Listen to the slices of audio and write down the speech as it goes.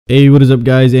Hey, what is up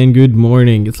guys, and good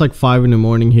morning. It's like 5 in the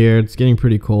morning here. It's getting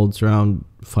pretty cold. It's around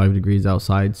 5 degrees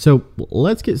outside. So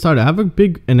let's get started. I have a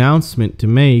big announcement to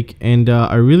make, and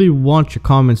I really want your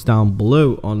comments down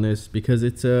below on this because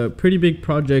it's a pretty big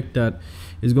project that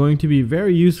is going to be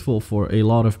very useful for a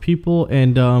lot of people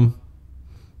and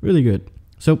really good.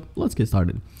 So let's get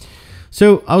started.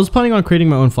 So I was planning on creating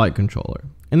my own flight controller,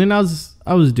 and then as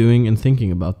I was doing and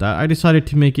thinking about that, I decided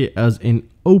to make it as an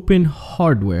open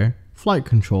hardware flight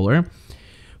controller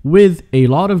with a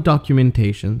lot of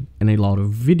documentation and a lot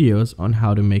of videos on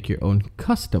how to make your own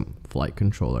custom flight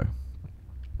controller.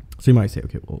 So you might say,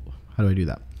 okay, well, how do I do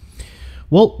that?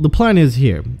 Well, the plan is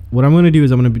here. What I'm going to do is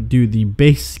I'm going to do the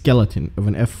base skeleton of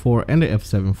an F4 and an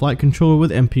F7 flight controller with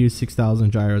MPU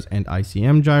 6000 gyros and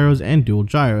ICM gyros and dual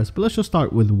gyros. But let's just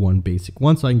start with one basic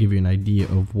one so I can give you an idea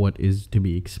of what is to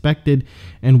be expected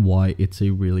and why it's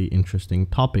a really interesting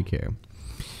topic here.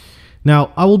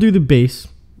 Now, I will do the base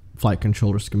flight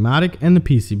controller schematic and the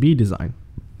PCB design.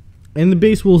 And the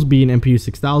base will be an MPU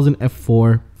 6000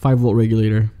 F4 5-volt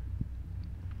regulator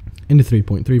and a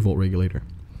 3.3 volt regulator.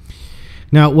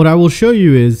 Now, what I will show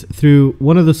you is through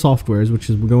one of the softwares, which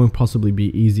is going to possibly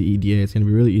be easy EDA. It's going to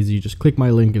be really easy. You just click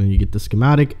my link and then you get the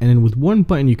schematic, and then with one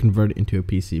button you convert it into a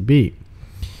PCB.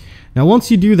 Now, once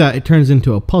you do that, it turns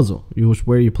into a puzzle,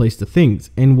 where you place the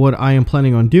things. And what I am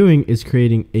planning on doing is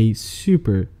creating a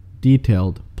super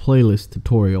detailed playlist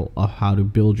tutorial of how to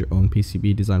build your own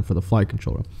PCB design for the flight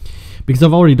controller, because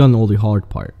I've already done all the hard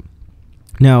part.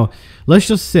 Now, let's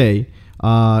just say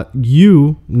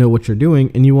you know what you're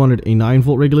doing and you wanted a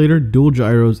 9-volt regulator, dual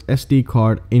gyros, SD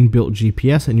card, inbuilt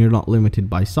GPS, and you're not limited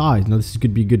by size. Now, this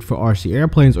could be good for RC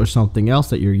airplanes or something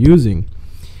else that you're using,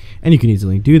 and you can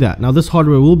easily do that. Now, this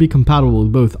hardware will be compatible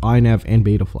with both INAV and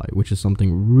Betaflight, which is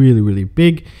something really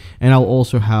big. And I'll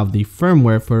also have the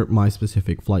firmware for my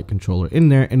specific flight controller in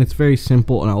there, and it's very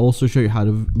simple. And I'll also show you how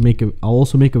to make I'll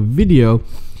also make a video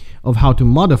of how to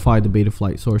modify the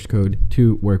Betaflight source code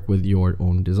to work with your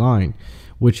own design,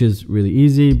 which is really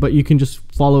easy. But you can just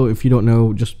follow, if you don't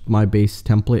know, just my base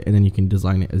template, and then you can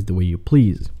design it as the way you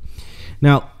please.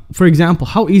 Now, for example,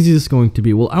 how easy is this going to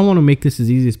be? Well, I want to make this as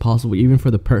easy as possible, even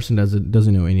for the person that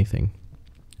doesn't know anything.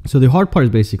 So the hard part is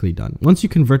basically done. Once you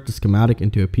convert the schematic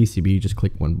into a PCB, you just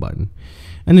click one button.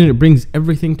 And then it brings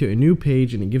everything to a new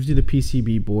page, and it gives you the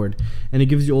PCB board, and it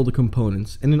gives you all the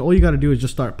components. And then all you got to do is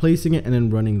just start placing it and then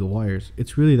running the wires.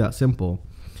 It's really that simple.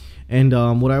 And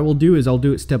what I will do is I'll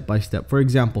do it step by step. For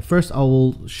example, first I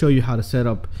will show you how to set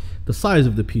up the size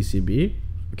of the PCB.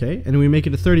 Okay, and then we make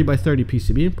it a 30 by 30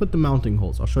 PCB and put the mounting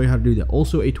holes. I'll show you how to do that.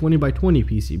 Also a 20 by 20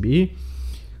 PCB,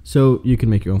 so you can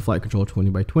make your own flight controller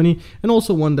 20 by 20, and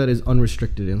also one that is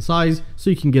unrestricted in size, so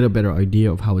you can get a better idea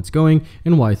of how it's going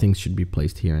and why things should be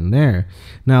placed here and there.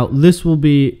 Now, this will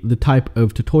be the type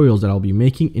of tutorials that I'll be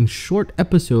making in short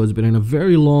episodes, but in a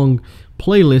very long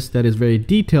playlist that is very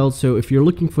detailed. So if you're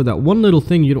looking for that one little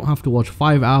thing, you don't have to watch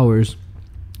 5 hours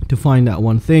to find that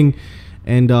one thing.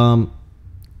 And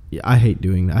yeah, I hate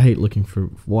doing that. I hate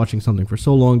watching something for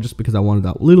so long just because I wanted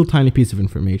that little tiny piece of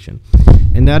information.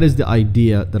 And that is the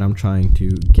idea that I'm trying to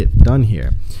get done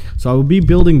here. So I will be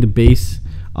building the base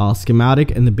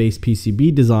schematic and the base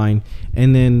PCB design,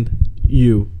 and then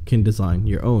you can design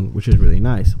your own, which is really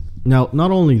nice. Now,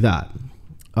 not only that,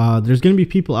 there's going to be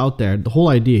people out there, the whole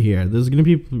idea here, there's going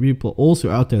to be people also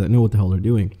out there that know what the hell they're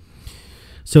doing.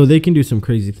 So they can do some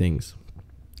crazy things.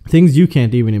 Things you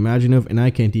can't even imagine of, and I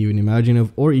can't even imagine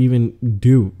of, or even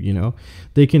do, you know.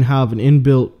 They can have an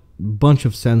inbuilt bunch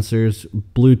of sensors,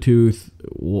 Bluetooth,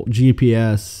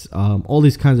 GPS, all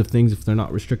these kinds of things if they're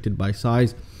not restricted by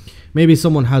size. Maybe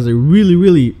someone has a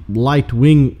really light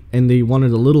wing and they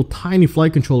wanted a little tiny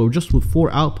flight controller just with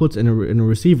 4 outputs and a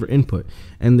receiver input,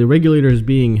 and the regulator is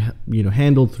being, you know,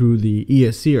 handled through the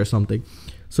ESC or something.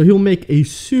 So he'll make a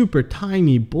super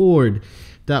tiny board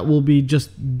that will be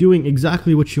just doing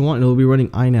exactly what you want, and it'll be running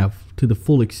INAV to the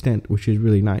full extent, which is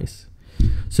really nice.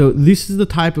 So this is the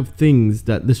type of things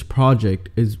that this project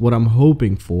is, what I'm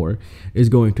hoping for, is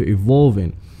going to evolve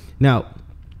in. Now,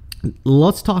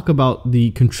 let's talk about the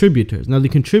contributors. Now, the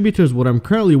contributors, what I'm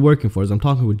currently working for is I'm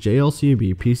talking with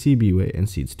JLCB, PCBWay, and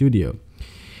Seed Studio.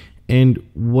 And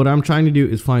what I'm trying to do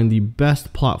is find the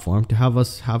best platform to have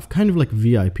us have kind of like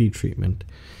VIP treatment.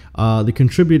 The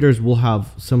contributors will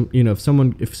have some, you know, if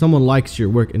someone likes your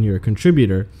work and you're a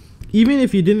contributor, even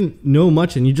if you didn't know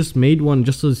much and you just made one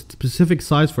just a specific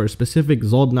size for a specific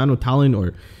Zold Nano Talon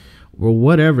or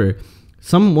whatever,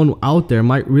 someone out there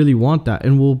might really want that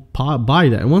and will buy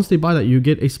that. And once they buy that, you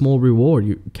get a small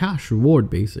reward, cash reward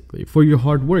basically for your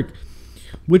hard work.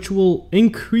 which will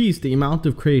increase the amount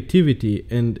of creativity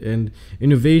and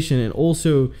innovation, and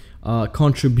also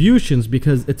contributions,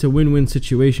 because it's a win-win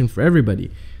situation for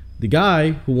everybody. The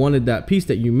guy who wanted that piece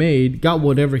that you made got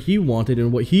whatever he wanted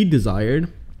and what he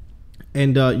desired,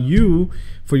 and you,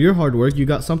 for your hard work, you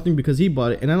got something because he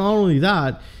bought it. And then not only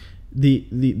that,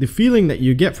 the feeling that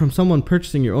you get from someone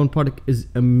purchasing your own product is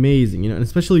amazing, and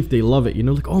especially if they love it,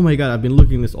 like, oh my god, I've been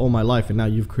looking at this all my life and now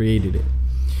you've created it.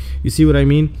 You see what I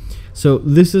mean? So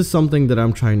this is something that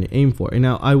I'm trying to aim for. And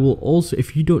now I will also,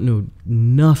 if you don't know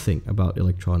nothing about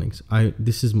electronics,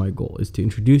 this is my goal, is to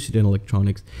introduce it in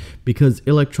electronics, because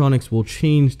electronics will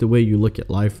change the way you look at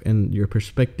life and your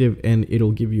perspective, and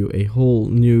it'll give you a whole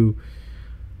new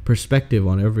perspective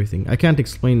on everything. I can't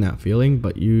explain that feeling,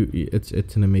 but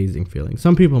it's an amazing feeling.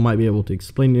 Some people might be able to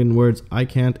explain it in words. I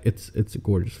can't. It's a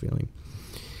gorgeous feeling.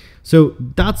 So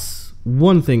that's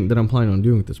one thing that I'm planning on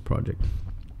doing with this project.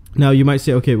 Now you might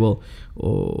say, okay, well,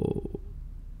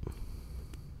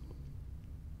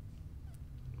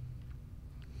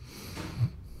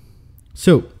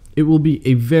 so it will be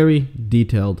a very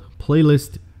detailed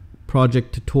playlist,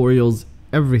 project tutorials,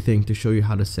 everything to show you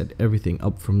how to set everything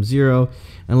up from zero.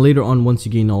 And later on, once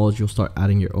you gain knowledge, you'll start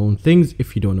adding your own things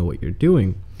if you don't know what you're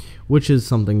doing, which is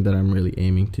something that I'm really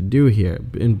aiming to do here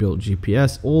in Build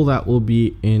GPS. All that will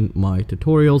be in my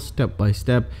tutorials, step by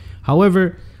step.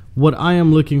 However, what I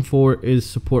am looking for is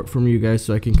support from you guys,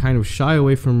 so I can kind of shy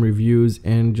away from reviews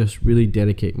and just really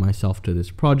dedicate myself to this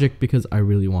project, because I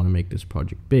really want to make this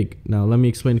project big. Now, let me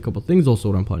explain a couple things also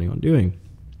what I'm planning on doing.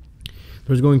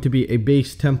 There's going to be a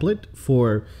base template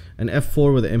for an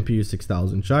F4 with an MPU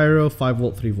 6000 gyro,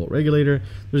 5V, 3V regulator.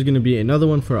 There's going to be another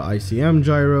one for an ICM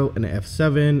gyro, an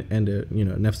F7, and an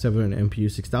F7 and an MPU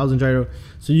 6000 gyro.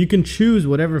 So you can choose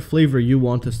whatever flavor you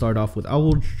want to start off with. I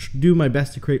will do my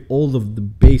best to create all of the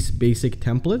basic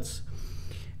templates,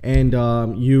 and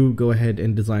you go ahead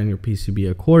and design your PCB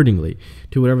accordingly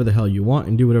to whatever the hell you want,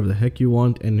 and do whatever the heck you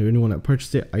want. And anyone that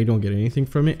purchased it, I don't get anything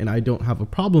from it, and I don't have a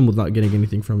problem with not getting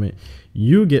anything from it.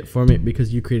 You get from it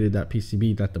because you created that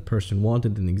PCB that the person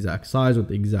wanted, in the exact size with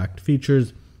the exact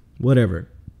features, whatever.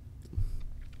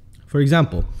 For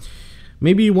example,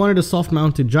 maybe you wanted a soft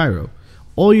mounted gyro.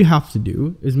 All you have to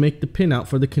do is make the pin out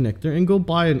for the connector and go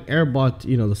buy an airbot,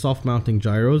 the soft mounting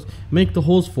gyros, make the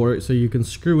holes for it so you can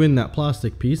screw in that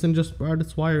plastic piece and just route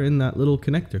its wire in that little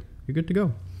connector. You're good to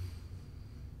go.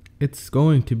 It's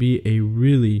going to be a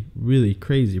really, really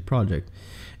crazy project.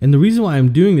 And the reason why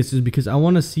I'm doing this is because I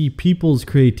want to see people's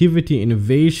creativity,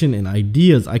 innovation, and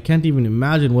ideas. I can't even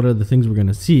imagine what are the things we're going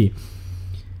to see.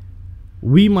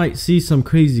 We might see some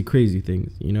crazy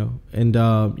things, and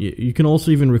you can also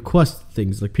even request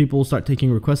things. Like, people will start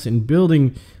taking requests and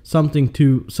building something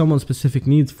to someone's specific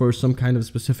needs for some kind of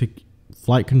specific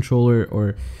flight controller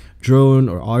or drone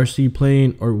or RC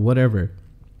plane or whatever.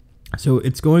 So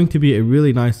it's going to be a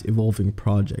really nice evolving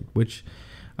project, which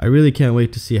I really can't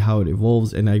wait to see how it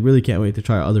evolves, and I really can't wait to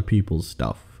try other people's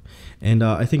stuff. And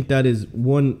I think that is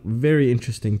one very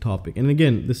interesting topic. And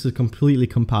again, this is completely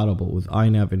compatible with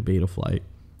INAV and Betaflight,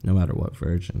 no matter what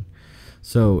version.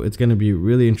 So it's going to be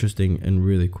really interesting and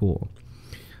really cool.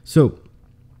 So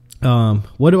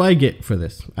what do I get for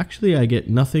this? Actually, I get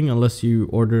nothing unless you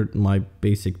ordered my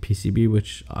basic PCB,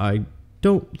 which I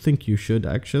don't think you should.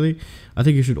 Actually, I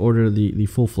think you should order the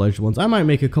full-fledged ones. I might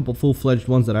make a couple full-fledged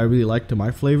ones that I really like to my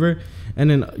flavor,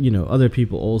 and then other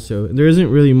people also. There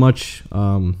isn't really much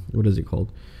what is it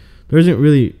called,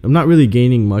 I'm not really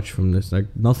gaining much from this, like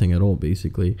nothing at all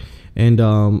basically. And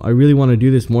I really want to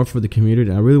do this more for the community,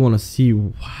 and I really want to see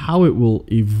how it will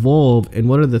evolve and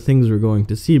what are the things we're going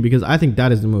to see, because I think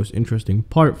that is the most interesting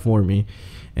part for me.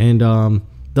 And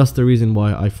that's the reason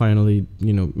why I finally,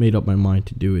 made up my mind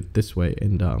to do it this way.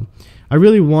 And I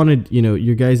really wanted,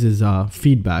 your guys'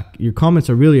 feedback. Your comments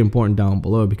are really important down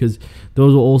below, because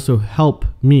those will also help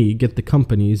me get the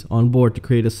companies on board to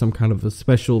create some kind of a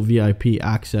special VIP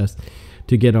access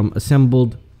to get them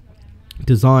assembled,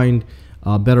 designed,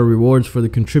 better rewards for the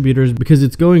contributors, because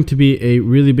it's going to be a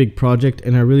really big project,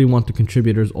 and I really want the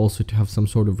contributors also to have some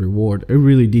sort of reward, a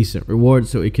really decent reward,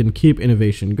 so it can keep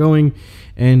innovation going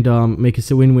and make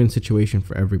it a win-win situation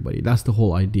for everybody. That's the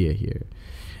whole idea here.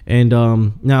 And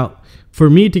now, for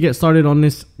me to get started on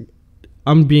this,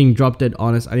 I'm being drop dead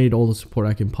honest, I need all the support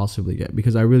I can possibly get,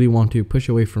 because I really want to push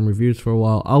away from reviews for a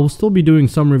while. I will still be doing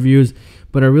some reviews,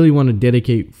 but I really want to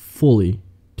dedicate fully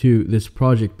to this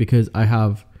project, because I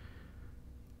have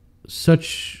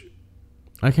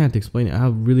I can't explain it. I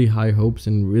have really high hopes,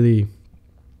 and really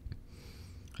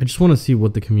I just want to see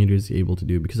what the community is able to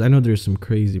do, because I know there's some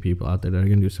crazy people out there that are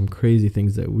going to do some crazy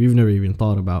things that we've never even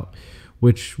thought about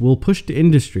which will push the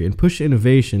industry and push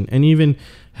innovation and even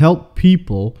help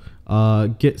people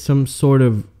get some sort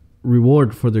of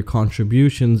reward for their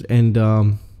contributions. And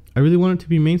I really want it to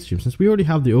be mainstream. Since we already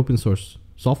have the open source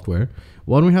software,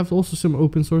 why don't we have also some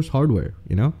open source hardware,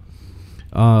 you know?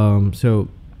 So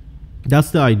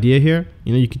that's the idea here.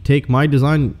 You know, you could take my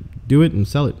design, do it and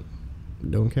sell it.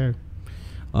 Don't care.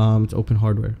 It's open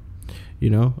hardware. You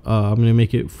know, I'm going to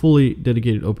make it fully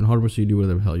dedicated open hardware, so you do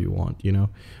whatever the hell you want, you know.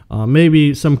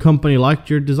 Maybe some company liked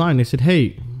your design. They said,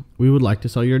 hey, we would like to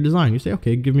sell your design. You say,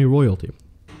 okay, give me royalty.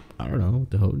 I don't know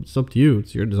what the hell. It's up to you.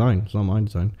 It's your design. It's not my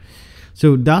design.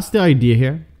 So that's the idea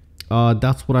here.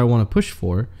 That's what I want to push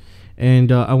for.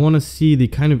 And I want to see the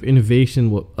kind of innovation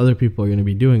what other people are going to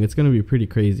be doing. It's going to be pretty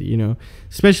crazy, you know,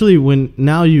 especially when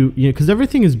now you know, because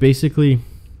everything is basically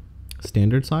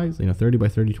standard size, you know, 30 by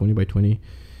 30, 20 by 20.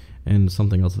 And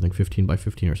something else, I think 15 by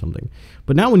 15 or something.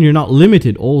 But now when you're not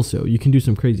limited also, you can do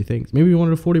some crazy things. Maybe you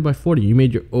wanted a 40 by 40. You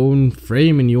made your own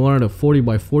frame and you wanted a 40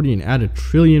 by 40 and add a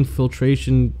trillion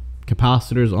filtration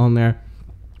capacitors on there.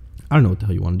 I don't know what the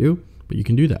hell you want to do, but you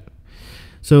can do that.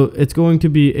 So it's going to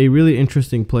be a really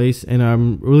interesting place, and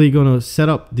I'm really going to set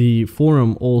up the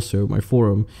forum also, my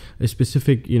forum, a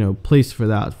specific, you know, place for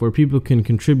that, where people can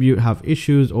contribute, have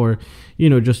issues, or, you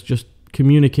know, just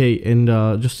communicate and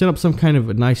just set up some kind of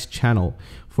a nice channel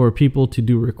for people to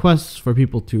do requests, for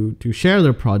people to share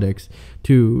their products,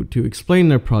 to explain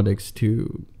their products,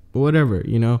 to whatever,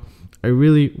 you know. I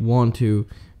really want to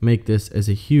make this as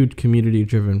a huge community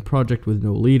driven project with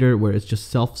no leader, where it's just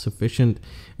self-sufficient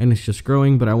and it's just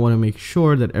growing, but I want to make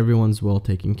sure that everyone's well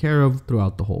taken care of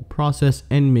throughout the whole process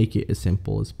and make it as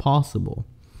simple as possible.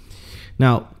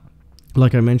 Now,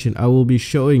 like I mentioned, I will be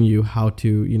showing you how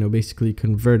to, you know, basically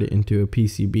convert it into a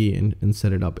PCB and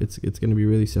set it up. It's going to be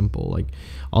really simple. Like,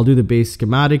 I'll do the base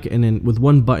schematic, and then with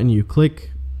one button you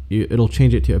click, it'll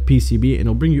change it to a PCB, and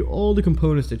it'll bring you all the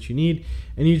components that you need,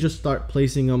 and you just start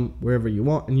placing them wherever you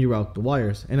want, and you route the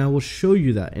wires. And I will show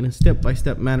you that in a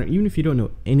step-by-step manner, even if you don't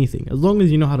know anything. As long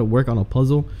as you know how to work on a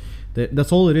puzzle,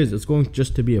 that's all it is. It's going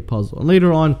just to be a puzzle. And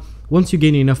later on, once you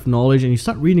gain enough knowledge and you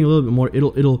start reading a little bit more,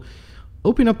 it'll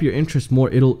open up your interest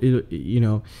more. It'll you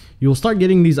know, you'll start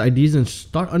getting these ideas and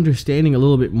start understanding a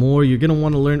little bit more. You're gonna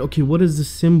want to learn, okay, what does this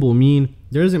symbol mean?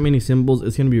 There isn't many symbols.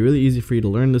 It's gonna be really easy for you to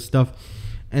learn this stuff,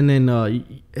 and then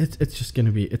it's just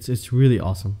gonna be it's really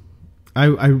awesome.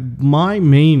 My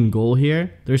main goal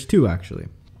here, there's two actually.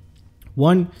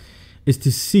 One is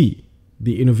to see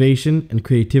the innovation and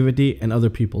creativity and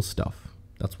other people's stuff.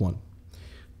 That's one.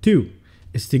 Two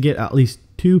is to get at least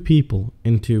 2 people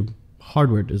into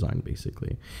hardware design,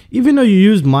 basically. Even though you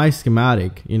used my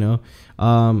schematic, you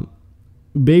know,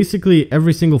 basically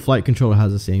every single flight controller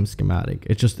has the same schematic.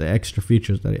 It's just the extra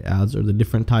features that it adds, or the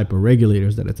different type of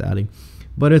regulators that it's adding,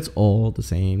 but it's all the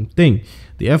same thing.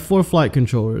 The F4 flight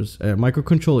controllers,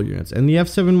 microcontroller units, and the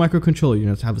F7 microcontroller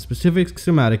units have a specific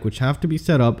schematic which have to be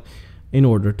set up in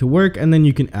order to work, and then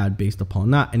you can add based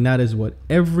upon that, and that is what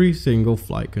every single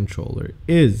flight controller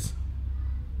is.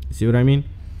 You see what I mean?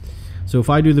 So if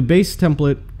I do the base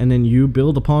template and then you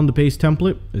build upon the base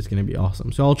template, it's going to be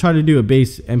awesome. So I'll try to do a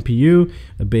base MPU,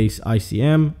 a base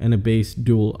ICM, and a base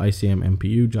dual ICM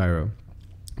MPU gyro,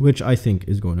 which I think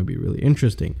is going to be really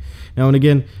interesting. Now, and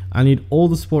again, I need all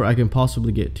the support I can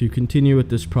possibly get to continue with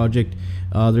this project.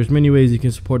 There's many ways you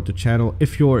can support the channel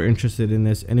if you're interested in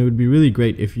this, and it would be really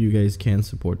great if you guys can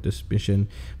support this mission,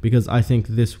 because I think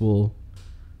this will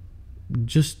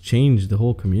just change the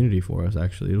whole community for us.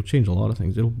 Actually, it'll change a lot of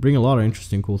things. It'll bring a lot of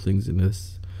interesting, cool things in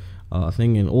this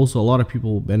thing, and also a lot of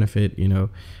people will benefit, you know,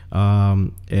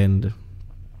 and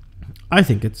I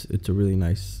think it's a really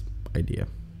nice idea.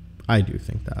 I do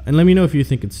think that. And let me know if you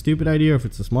think it's a stupid idea or if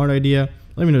it's a smart idea.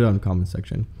 Let me know down in the comment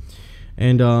section.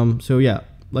 And so yeah,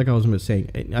 like I was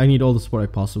saying, I need all the support I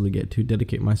possibly get to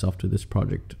dedicate myself to this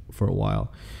project for a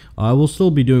while. I will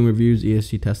still be doing reviews,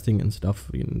 ESC testing and stuff.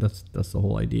 You know, that's the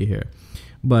whole idea here.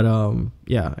 But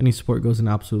yeah, any support goes an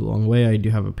absolute long way. I do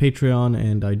have a Patreon,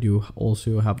 and I do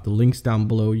also have the links down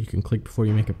below. You can click before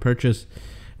you make a purchase.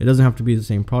 It doesn't have to be the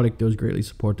same product. Those greatly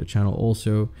support the channel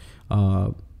also.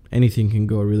 Anything can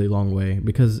go a really long way,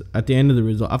 because at the end of the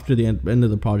result, after the end of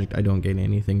the project, I don't gain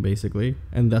anything basically,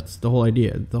 and that's the whole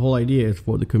idea. The whole idea is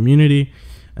for the community,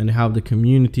 and have the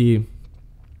community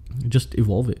just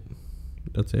evolve it.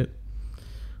 That's it.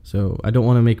 So I don't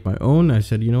want to make my own. I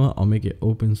said, you know what, I'll make it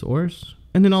open source,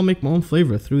 and then I'll make my own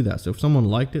flavor through that. So if someone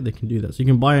liked it, they can do that. So you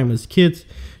can buy them as kits,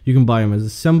 you can buy them as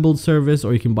assembled service,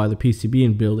 or you can buy the PCB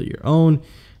and build it your own.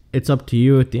 It's up to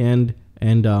you at the end.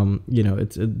 And you know,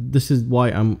 this is why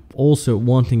I'm also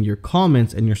wanting your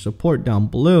comments and your support down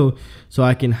below, so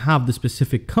I can have the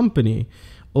specific company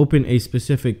open a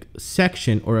specific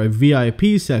section or a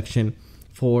VIP section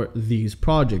for these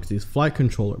projects, these flight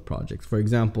controller projects. For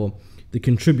example, the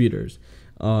contributors,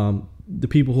 the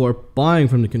people who are buying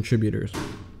from the contributors,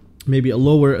 maybe a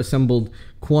lower assembled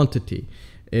quantity,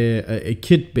 a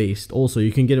kit based. Also,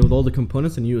 you can get it with all the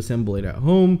components and you assemble it at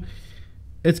home.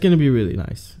 It's going to be really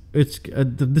nice.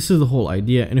 This is the whole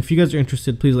idea. And if you guys are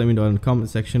interested, please let me know in the comment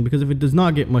section, because if it does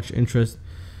not get much interest,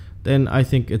 then I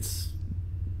think it's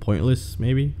pointless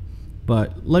maybe.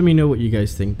 But let me know what you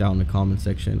guys think down in the comment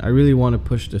section. I really want to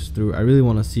push this through. I really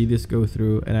want to see this go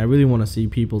through, and I really want to see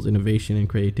people's innovation and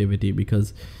creativity,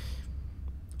 because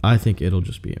I think it'll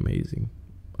just be amazing.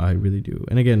 I really do.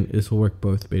 And again, this will work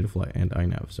both Betaflight and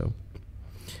INAV. So,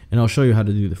 and I'll show you how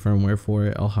to do the firmware for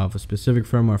it. I'll have a specific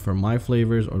firmware for my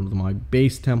flavors or my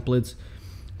base templates.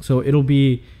 So it'll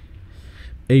be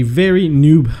a very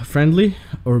noob friendly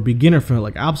or beginner friendly,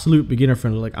 like absolute beginner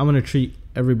friendly. Like I'm going to treat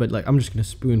everybody, like I'm just going to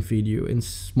spoon feed you in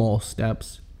small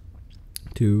steps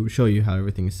to show you how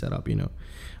everything is set up, you know.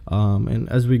 And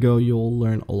as we go, you'll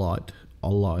learn a lot,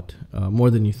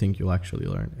 more than you think you'll actually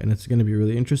learn. And it's going to be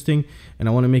really interesting. And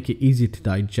I want to make it easy to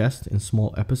digest in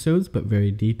small episodes, but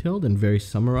very detailed and very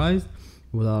summarized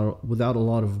without a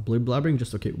lot of blabbering.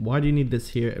 Just, okay, why do you need this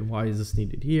here? And why is this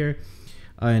needed here?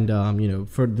 And, you know,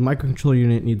 for the microcontroller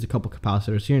unit, it needs a couple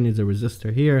capacitors here, needs a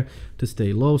resistor here to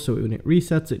stay low. So when it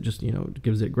resets, it just, you know,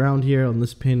 gives it ground here on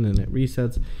this pin and it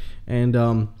resets. And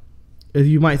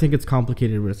you might think it's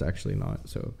complicated, but it's actually not.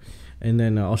 So, and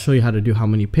then I'll show you how to do how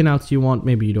many pinouts you want.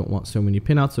 Maybe you don't want so many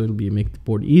pinouts, so it'll make the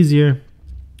board easier.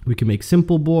 We can make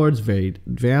simple boards, very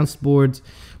advanced boards.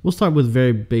 We'll start with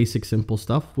very basic, simple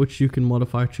stuff, which you can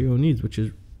modify to your own needs, which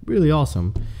is really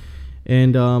awesome.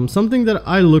 And something that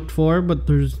I looked for, but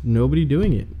there's nobody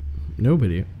doing it.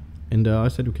 Nobody. And I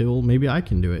said, okay, well, maybe I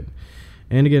can do it.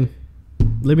 And again,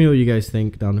 let me know what you guys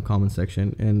think down in the comment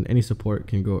section. And any support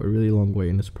can go a really long way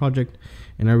in this project.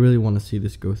 And I really want to see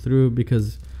this go through,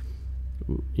 because,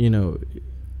 you know,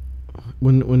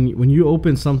 when you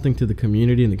open something to the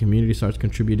community and the community starts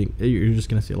contributing, you're just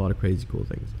going to see a lot of crazy cool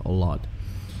things. A lot.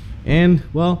 And,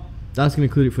 well, that's going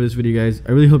to conclude it for this video, guys.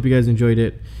 I really hope you guys enjoyed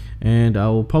it. And I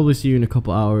will probably see you in a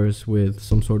couple hours with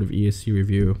some sort of ESC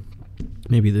review.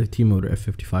 Maybe the T-Motor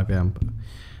F55 amp.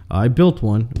 I built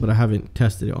one, but I haven't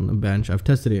tested it on the bench. I've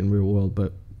tested it in real world,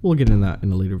 but we'll get into that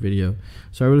in a later video.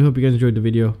 So I really hope you guys enjoyed the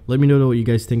video. Let me know what you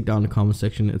guys think down in the comment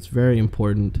section. It's very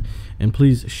important. And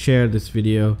please share this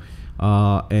video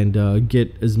and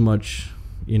get as much,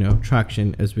 you know,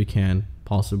 traction as we can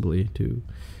possibly to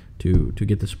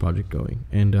get this project going.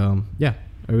 And yeah,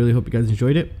 I really hope you guys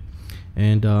enjoyed it.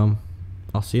 And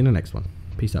I'll see you in the next one.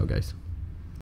 Peace out, guys.